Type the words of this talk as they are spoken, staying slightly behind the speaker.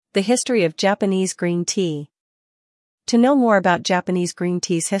The history of Japanese green tea. To know more about Japanese green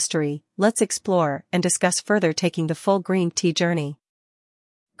tea's history, let's explore and discuss further taking the full green tea journey.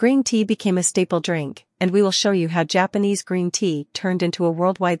 Green tea became a staple drink, and we will show you how Japanese green tea turned into a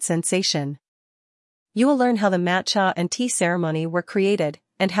worldwide sensation. You will learn how the matcha and tea ceremony were created,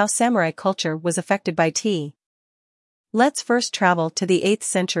 and how samurai culture was affected by tea. Let's first travel to the 8th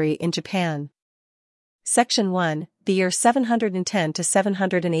century in Japan. Section 1, the year 710 to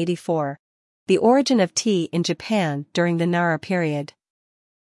 784. The origin of tea in Japan during the Nara period.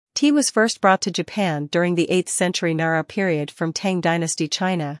 Tea was first brought to Japan during the 8th century Nara period from Tang Dynasty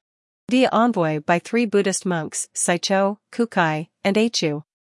China, via envoy by 3 Buddhist monks, Saicho, Kukai, and Eichu.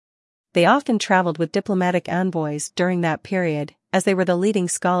 They often traveled with diplomatic envoys during that period, as they were the leading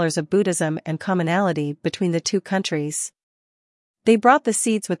scholars of Buddhism and commonality between the two countries. They brought the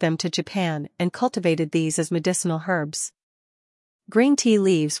seeds with them to Japan and cultivated these as medicinal herbs. Green tea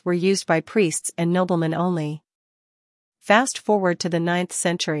leaves were used by priests and noblemen only. Fast forward to the 9th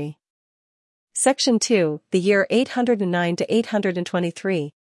century. Section 2, the year 809 to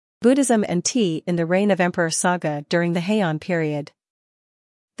 823. Buddhism and tea in the reign of Emperor Saga during the Heian period.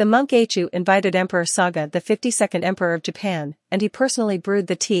 The monk Eichu invited Emperor Saga, the 52nd emperor of Japan, and he personally brewed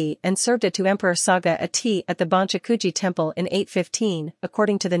the tea and served it to Emperor Saga at tea at the Banchakuji temple in 815,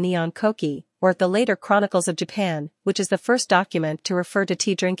 according to the Nihon Koki, or the later Chronicles of Japan, which is the first document to refer to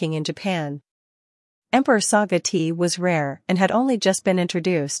tea drinking in Japan. Emperor Saga tea was rare and had only just been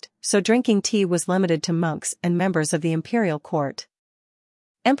introduced, so drinking tea was limited to monks and members of the imperial court.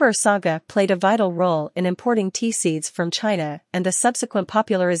 Emperor Saga played a vital role in importing tea seeds from China and the subsequent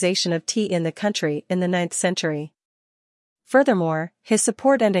popularization of tea in the country in the 9th century. Furthermore, his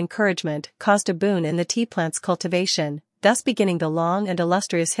support and encouragement caused a boon in the tea plant's cultivation, thus beginning the long and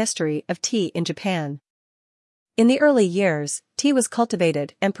illustrious history of tea in Japan. In the early years, tea was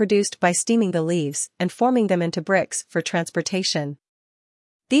cultivated and produced by steaming the leaves and forming them into bricks for transportation.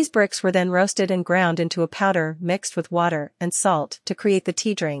 These bricks were then roasted and ground into a powder mixed with water and salt to create the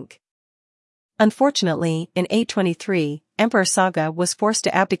tea drink. Unfortunately, in 823, Emperor Saga was forced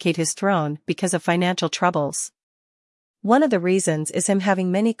to abdicate his throne because of financial troubles. One of the reasons is him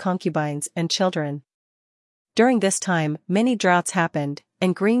having many concubines and children. During this time, many droughts happened,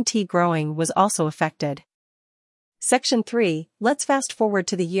 and green tea growing was also affected. Section 3, let's fast forward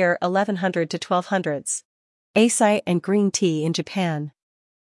to the year 1100 to 1200s. Eisai and green tea in Japan.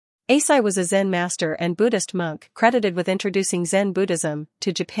 Eisai was a Zen master and Buddhist monk credited with introducing Zen Buddhism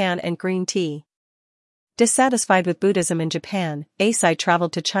to Japan and green tea. Dissatisfied with Buddhism in Japan, Eisai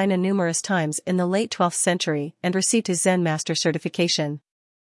traveled to China numerous times in the late 12th century and received his Zen master certification.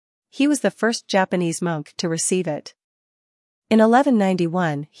 He was the first Japanese monk to receive it. In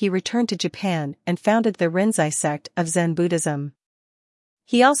 1191, he returned to Japan and founded the Rinzai sect of Zen Buddhism.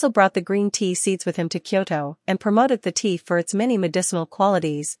 He also brought the green tea seeds with him to Kyoto and promoted the tea for its many medicinal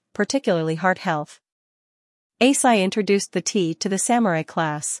qualities, particularly heart health. Eisai introduced the tea to the samurai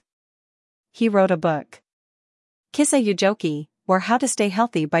class. He wrote a book, Kisei Yujoki, or How to Stay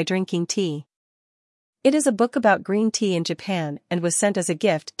Healthy by Drinking Tea. It is a book about green tea in Japan and was sent as a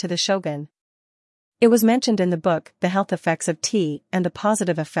gift to the shogun. It was mentioned in the book the health effects of tea and the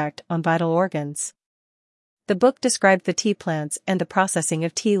positive effect on vital organs. The book described the tea plants and the processing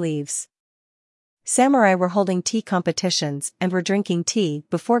of tea leaves. Samurai were holding tea competitions and were drinking tea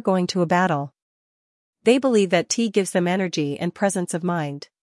before going to a battle. They believed that tea gives them energy and presence of mind.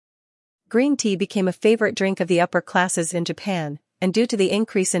 Green tea became a favorite drink of the upper classes in Japan, and due to the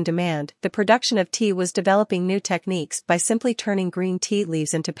increase in demand, the production of tea was developing new techniques by simply turning green tea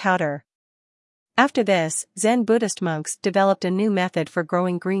leaves into powder. After this, Zen Buddhist monks developed a new method for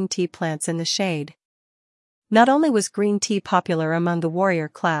growing green tea plants in the shade. Not only was green tea popular among the warrior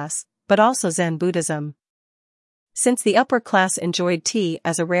class, but also Zen Buddhism. Since the upper class enjoyed tea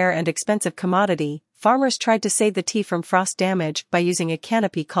as a rare and expensive commodity, farmers tried to save the tea from frost damage by using a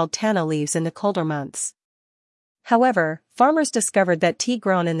canopy called tana leaves in the colder months. However, farmers discovered that tea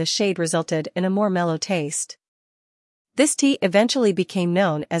grown in the shade resulted in a more mellow taste. This tea eventually became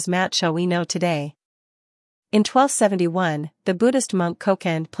known as matcha we know today. In 1271, the Buddhist monk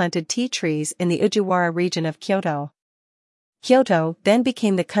Koken planted tea trees in the Ujiwara region of Kyoto. Kyoto then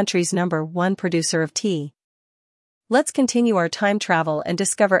became the country's #1 producer of tea. Let's continue our time travel and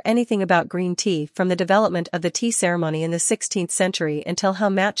discover anything about green tea from the development of the tea ceremony in the 16th century until how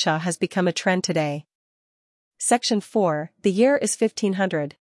matcha has become a trend today. Section 4, the year is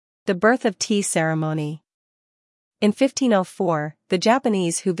 1500. The birth of tea ceremony. In 1504, the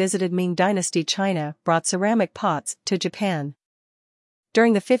Japanese who visited Ming Dynasty China brought ceramic pots to Japan.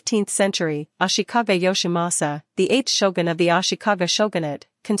 During the 15th century, Ashikaga Yoshimasa, the 8th shogun of the Ashikaga shogunate,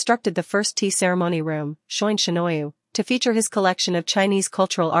 constructed the first tea ceremony room, Shoin Shinoyu, to feature his collection of Chinese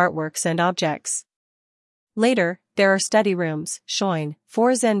cultural artworks and objects. Later, there are study rooms, Shoin,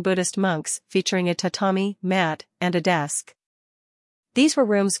 for Zen Buddhist monks, featuring a tatami, mat, and a desk. These were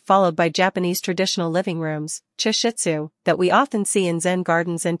rooms followed by Japanese traditional living rooms, chishitsu, that we often see in Zen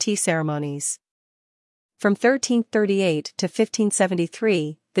gardens and tea ceremonies. From 1338 to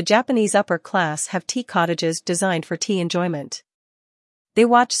 1573, the Japanese upper class have tea cottages designed for tea enjoyment. They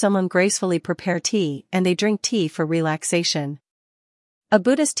watch someone gracefully prepare tea and they drink tea for relaxation. A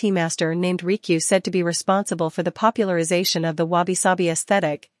Buddhist tea master named Rikyu, said to be responsible for the popularization of the wabi-sabi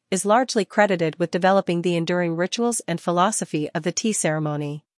aesthetic, is largely credited with developing the enduring rituals and philosophy of the tea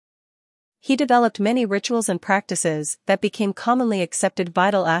ceremony. He developed many rituals and practices that became commonly accepted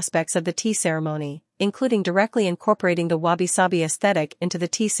vital aspects of the tea ceremony, including directly incorporating the wabi-sabi aesthetic into the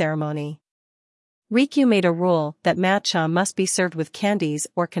tea ceremony. Rikyu made a rule that matcha must be served with candies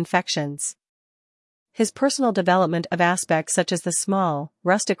or confections. His personal development of aspects such as the small,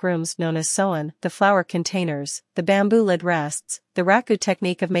 rustic rooms known as soen, the flower containers, the bamboo lid rests, the raku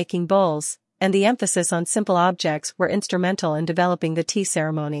technique of making bowls, and the emphasis on simple objects were instrumental in developing the tea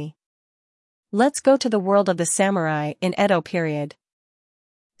ceremony. Let's go to the world of the samurai in Edo period.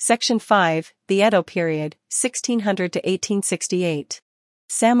 Section 5, the Edo period, 1600 to 1868.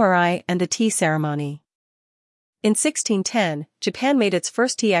 Samurai and the tea ceremony. In 1610, Japan made its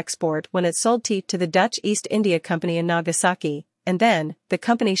first tea export when it sold tea to the Dutch East India Company in Nagasaki, and then, the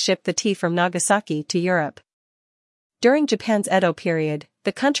company shipped the tea from Nagasaki to Europe. During Japan's Edo period,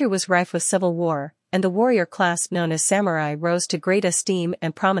 the country was rife with civil war, and the warrior class known as samurai rose to great esteem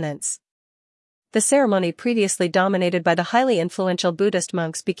and prominence. The ceremony previously dominated by the highly influential Buddhist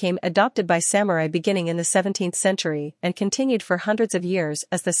monks became adopted by samurai beginning in the 17th century and continued for hundreds of years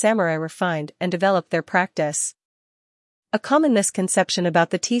as the samurai refined and developed their practice. A common misconception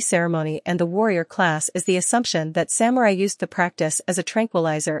about the tea ceremony and the warrior class is the assumption that samurai used the practice as a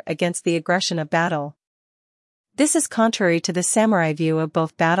tranquilizer against the aggression of battle. This is contrary to the samurai view of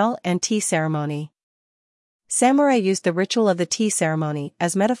both battle and tea ceremony. Samurai used the ritual of the tea ceremony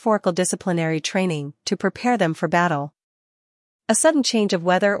as metaphorical disciplinary training to prepare them for battle. A sudden change of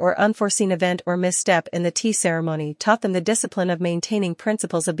weather or unforeseen event or misstep in the tea ceremony taught them the discipline of maintaining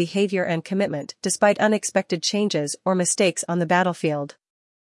principles of behavior and commitment despite unexpected changes or mistakes on the battlefield.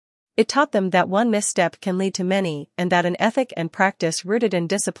 It taught them that one misstep can lead to many and that an ethic and practice rooted in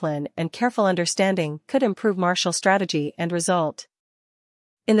discipline and careful understanding could improve martial strategy and result.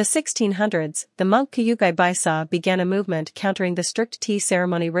 In the 1600s, the monk Kyugai Baisa began a movement countering the strict tea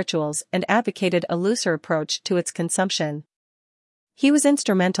ceremony rituals and advocated a looser approach to its consumption. He was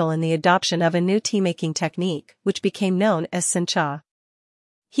instrumental in the adoption of a new tea-making technique, which became known as sencha.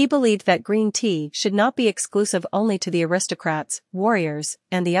 He believed that green tea should not be exclusive only to the aristocrats, warriors,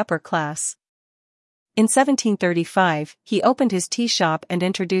 and the upper class. In 1735, he opened his tea shop and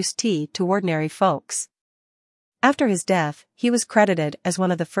introduced tea to ordinary folks. After his death, he was credited as one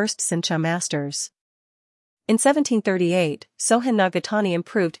of the first sencha masters. In 1738, Sohen Nagatani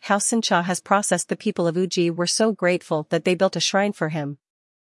improved how sencha has processed. The people of Uji were so grateful that they built a shrine for him.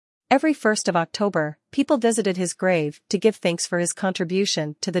 Every 1st of October, people visited his grave to give thanks for his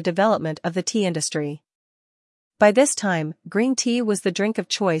contribution to the development of the tea industry. By this time, green tea was the drink of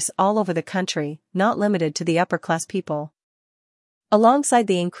choice all over the country, not limited to the upper-class people. Alongside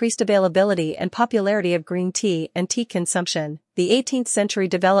the increased availability and popularity of green tea and tea consumption, the 18th century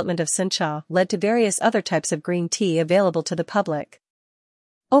development of sencha led to various other types of green tea available to the public.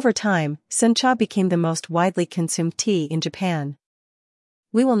 Over time, sencha became the most widely consumed tea in Japan.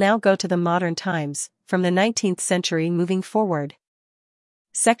 We will now go to the modern times, from the 19th century moving forward.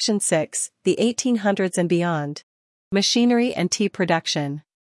 Section 6, the 1800s and beyond. Machinery and tea production.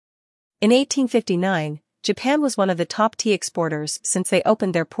 In 1859, Japan was one of the top tea exporters since they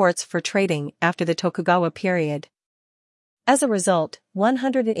opened their ports for trading after the Tokugawa period. As a result,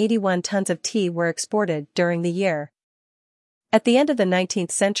 181 tons of tea were exported during the year. At the end of the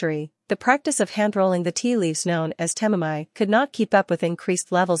 19th century, the practice of hand-rolling the tea leaves known as temamai could not keep up with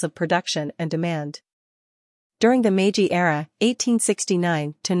increased levels of production and demand. During the Meiji era,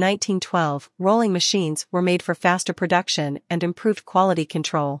 1869 to 1912, rolling machines were made for faster production and improved quality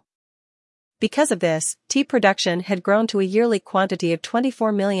control. Because of this, tea production had grown to a yearly quantity of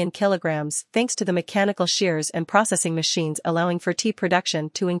 24 million kilograms thanks to the mechanical shears and processing machines allowing for tea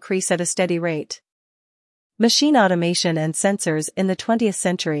production to increase at a steady rate. Machine automation and sensors in the 20th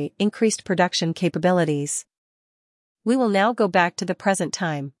century increased production capabilities. We will now go back to the present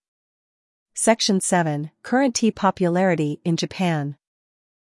time. Section 7, Current tea popularity in Japan.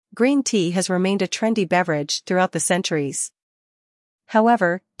 Green tea has remained a trendy beverage throughout the centuries.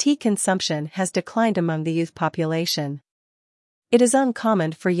 However, tea consumption has declined among the youth population. It is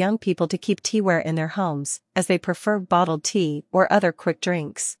uncommon for young people to keep teaware in their homes, as they prefer bottled tea or other quick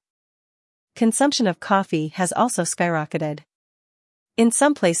drinks. Consumption of coffee has also skyrocketed. In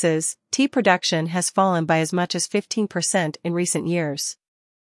some places, tea production has fallen by as much as 15% in recent years.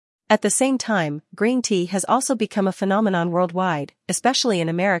 At the same time, green tea has also become a phenomenon worldwide, especially in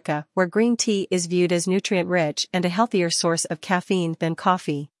America, where green tea is viewed as nutrient-rich and a healthier source of caffeine than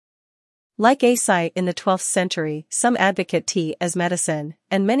coffee. Like Asai in the 12th century, some advocate tea as medicine,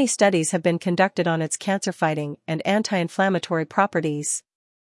 and many studies have been conducted on its cancer-fighting and anti-inflammatory properties.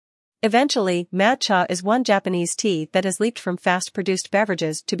 Eventually, matcha is one Japanese tea that has leaped from fast-produced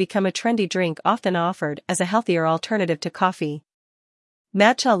beverages to become a trendy drink often offered as a healthier alternative to coffee.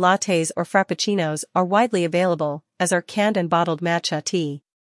 Matcha lattes or frappuccinos are widely available, as are canned and bottled matcha tea.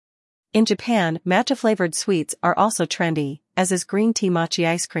 In Japan, matcha-flavored sweets are also trendy, as is green tea mochi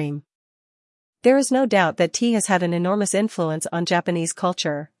ice cream. There is no doubt that tea has had an enormous influence on Japanese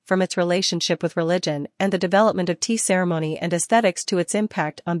culture, from its relationship with religion and the development of tea ceremony and aesthetics to its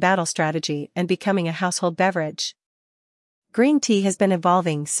impact on battle strategy and becoming a household beverage. Green tea has been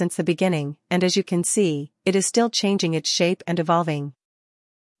evolving since the beginning, and as you can see, it is still changing its shape and evolving.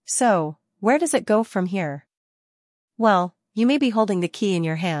 So, where does it go from here? Well, you may be holding the key in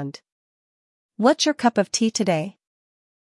your hand. What's your cup of tea today?